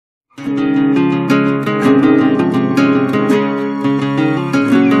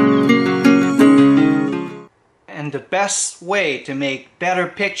best way to make better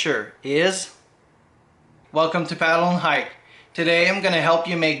picture is... Welcome to Paddle and Hike. Today I'm going to help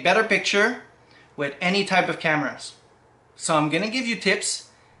you make better picture with any type of cameras. So I'm going to give you tips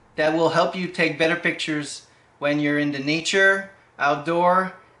that will help you take better pictures when you're in the nature,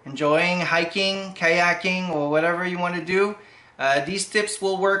 outdoor, enjoying hiking, kayaking, or whatever you want to do. These tips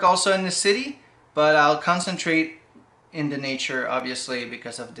will work also in the city, but I'll concentrate in the nature obviously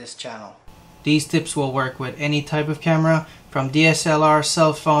because of this channel. These tips will work with any type of camera, from DSLR,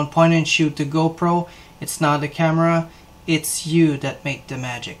 cell phone, point and shoot to GoPro. It's not the camera, it's you that make the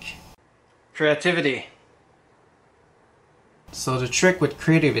magic. Creativity. So the trick with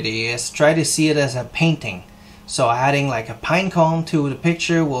creativity is try to see it as a painting. So adding like a pine cone to the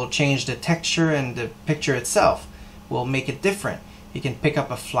picture will change the texture, and the picture itself will make it different. You can pick up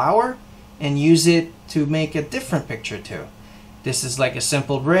a flower and use it to make a different picture too. This is like a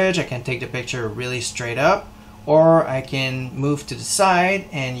simple bridge. I can take the picture really straight up, or I can move to the side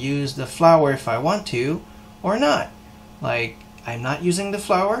and use the flower if I want to, or not. Like, I'm not using the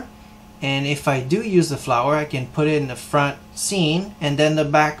flower, and if I do use the flower, I can put it in the front scene and then the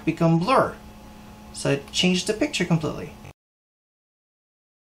back become blur. So it changed the picture completely.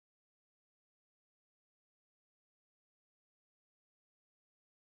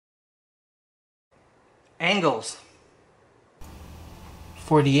 Angles.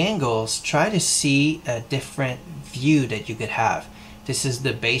 For the angles, try to see a different view that you could have. This is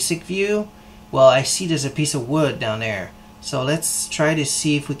the basic view. Well, I see there's a piece of wood down there. So let's try to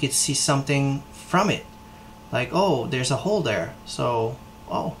see if we could see something from it. Like, oh, there's a hole there. So,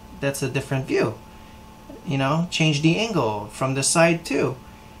 oh, that's a different view. You know, change the angle from the side too.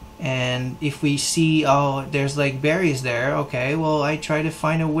 And if we see, oh, there's like berries there. Okay, well, I try to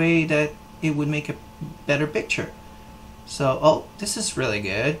find a way that it would make a better picture. So, oh, this is really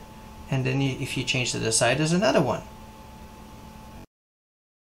good. And then if you change to the side, there's another one.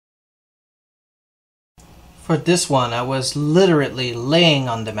 For this one, I was literally laying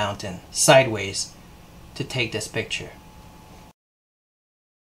on the mountain, sideways, to take this picture.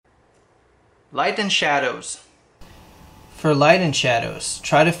 Light and shadows. For light and shadows,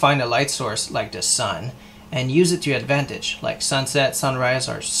 try to find a light source like the sun and use it to your advantage. Like sunset, sunrise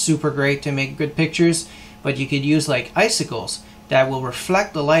are super great to make good pictures. But you could use like icicles that will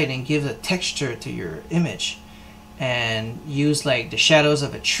reflect the light and give a texture to your image. And use like the shadows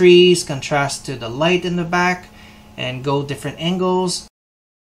of the trees, contrast to the light in the back, and go different angles.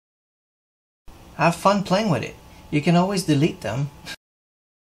 Have fun playing with it. You can always delete them.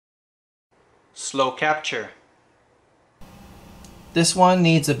 Slow capture. This one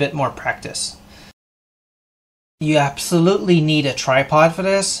needs a bit more practice. You absolutely need a tripod for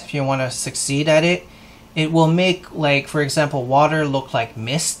this if you want to succeed at it. It will make, like, for example, water look like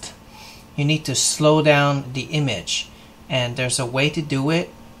mist. You need to slow down the image, and there's a way to do it.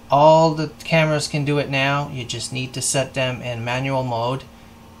 All the cameras can do it now. You just need to set them in manual mode.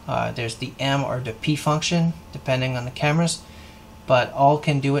 There's the M or the P function depending on the cameras, but all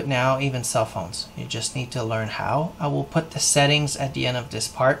can do it now, even cell phones. You just need to learn how. I will put the settings at the end of this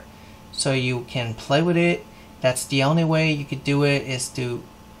part so you can play with it. That's the only way you could do it, is to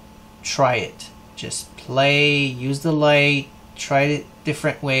try it. Just play, use the light, try it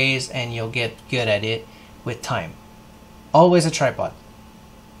different ways, and you'll get good at it with time. Always a tripod.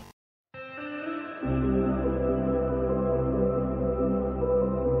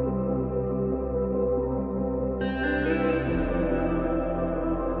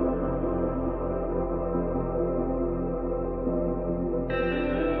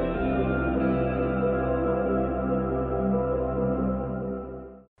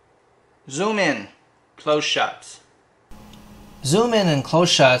 Zoom in, close shots. Zoom in and close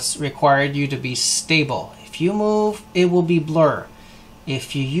shots require you to be stable. If you move, it will be blur.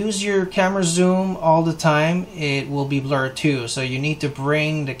 If you use your camera zoom all the time, it will be blur too. So you need to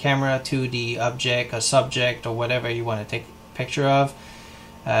bring the camera to the object or subject or whatever you want to take a picture of.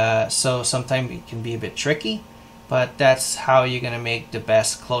 So sometimes it can be a bit tricky, but that's how you're going to make the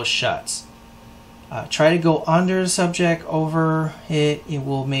best close shots. Try to go under the subject, over it. It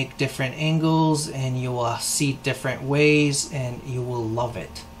will make different angles and you will see different ways, and you will love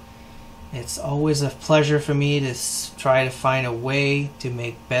it. It's always a pleasure for me to try to find a way to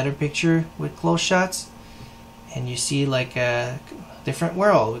make better picture with close shots, and you see like a different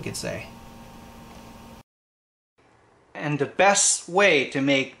world, we could say. And the best way to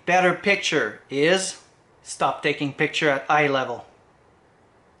make better picture is stop taking picture at eye level.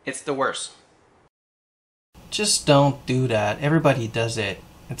 It's the worst. Just don't do that. Everybody does it.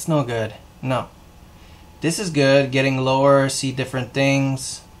 It's no good. No. This is good. Getting lower, see different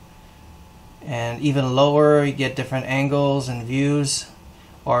things. And even lower, you get different angles and views,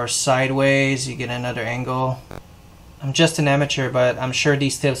 or sideways, you get another angle. I'm just an amateur, but I'm sure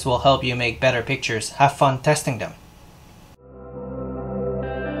these tips will help you make better pictures. Have fun testing them.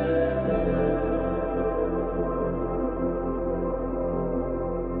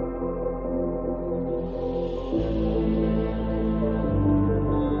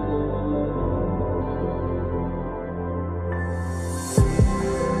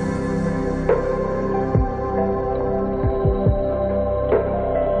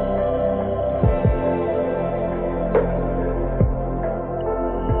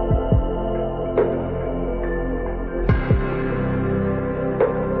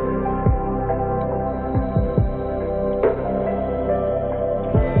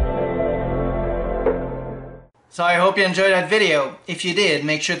 So I hope you enjoyed that video. If you did,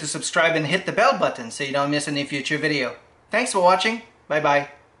 make sure to subscribe and hit the bell button so you don't miss any future video. Thanks for watching. Bye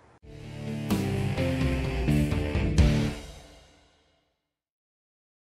bye.